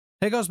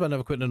Hey guys, but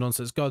another quick no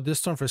nonsense guide,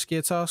 this time for a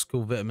skier task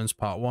called Vitamins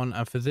Part 1,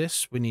 and for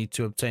this we need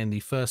to obtain the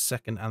first,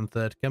 second and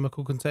third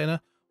chemical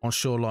container on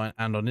shoreline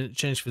and on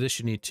interchange. For this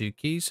you need two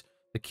keys.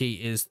 The key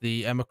is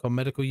the Emacom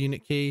medical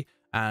unit key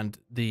and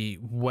the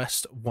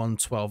West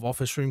 112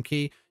 office room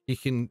key. You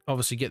can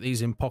obviously get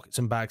these in pockets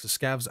and bags of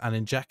scavs and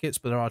in jackets,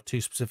 but there are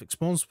two specific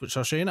spawns which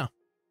I'll show you now.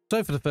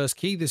 So for the first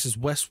key, this is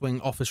West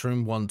Wing office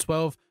room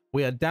 112.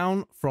 We are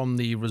down from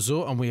the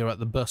resort and we are at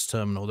the bus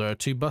terminal. There are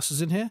two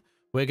buses in here.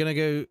 We're going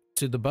to go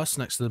to the bus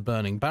next to the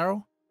burning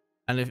barrel,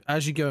 and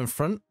as you go in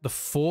front, the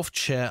fourth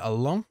chair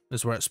along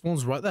is where it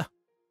spawns, right there.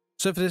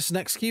 So for this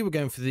next key, we're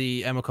going for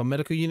the Emacom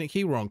medical unit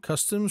key. We're on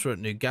customs, we're at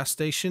new gas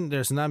station.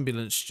 There's an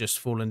ambulance just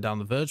falling down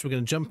the verge. We're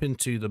going to jump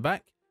into the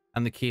back,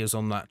 and the key is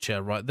on that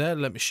chair right there.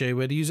 Let me show you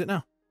where to use it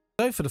now.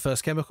 So for the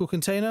first chemical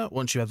container,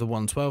 once you have the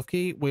 112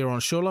 key, we are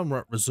on shoreline, we're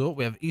at resort.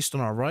 We have east on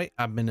our right,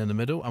 admin in the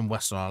middle, and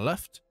west on our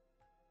left.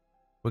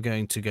 We're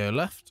going to go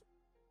left,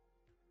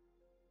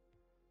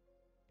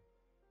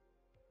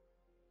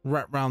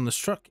 wrap round this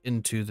truck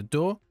into the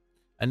door,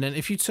 and then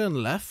if you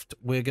turn left,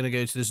 we're going to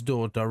go to this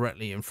door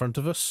directly in front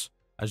of us.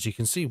 As you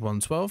can see,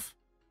 112.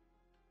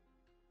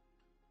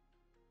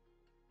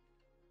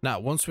 Now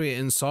once we're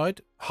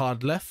inside,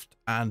 hard left,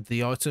 and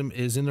the item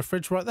is in the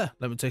fridge right there.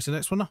 Let me take the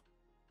next one now.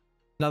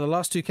 Now the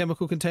last two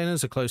chemical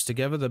containers are close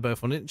together. They're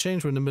both on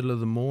interchange. We're in the middle of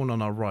the mall, and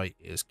on our right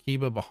is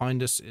Kiba.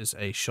 Behind us is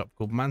a shop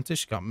called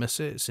Mantis. You can't miss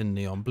it, it's in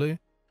neon blue.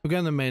 We go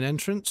in the main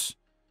entrance,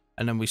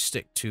 and then we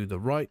stick to the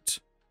right.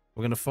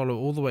 We're going to follow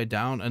all the way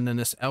down, and then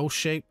this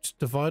L-shaped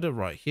divider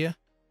right here.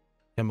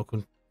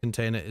 Chemical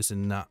container is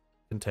in that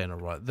container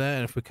right there.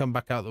 And if we come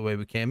back out the way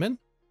we came in,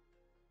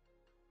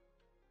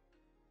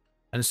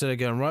 and instead of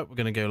going right, we're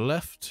going to go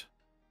left.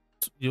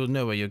 You'll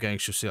know where you're going,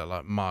 because you'll see that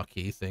like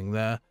marquee thing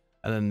there.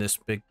 And then this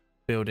big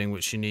building,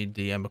 which you need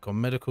the Emacom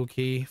medical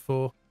key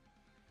for.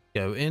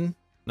 Go in.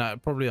 Now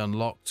it probably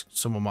unlocked.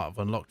 Someone might have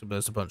unlocked it, but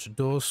there's a bunch of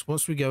doors.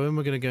 Once we go in,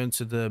 we're going to go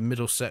into the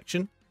middle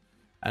section.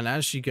 And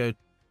as you go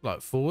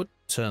like forward,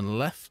 turn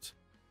left,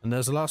 and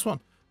there's the last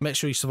one. Make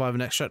sure you survive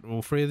and extract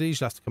all three of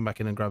these. You'll have to come back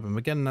in and grab them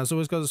again. And as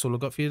always guys, that's all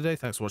I've got for you today.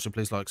 Thanks for watching.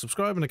 Please like,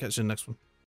 subscribe, and I'll catch you in the next one.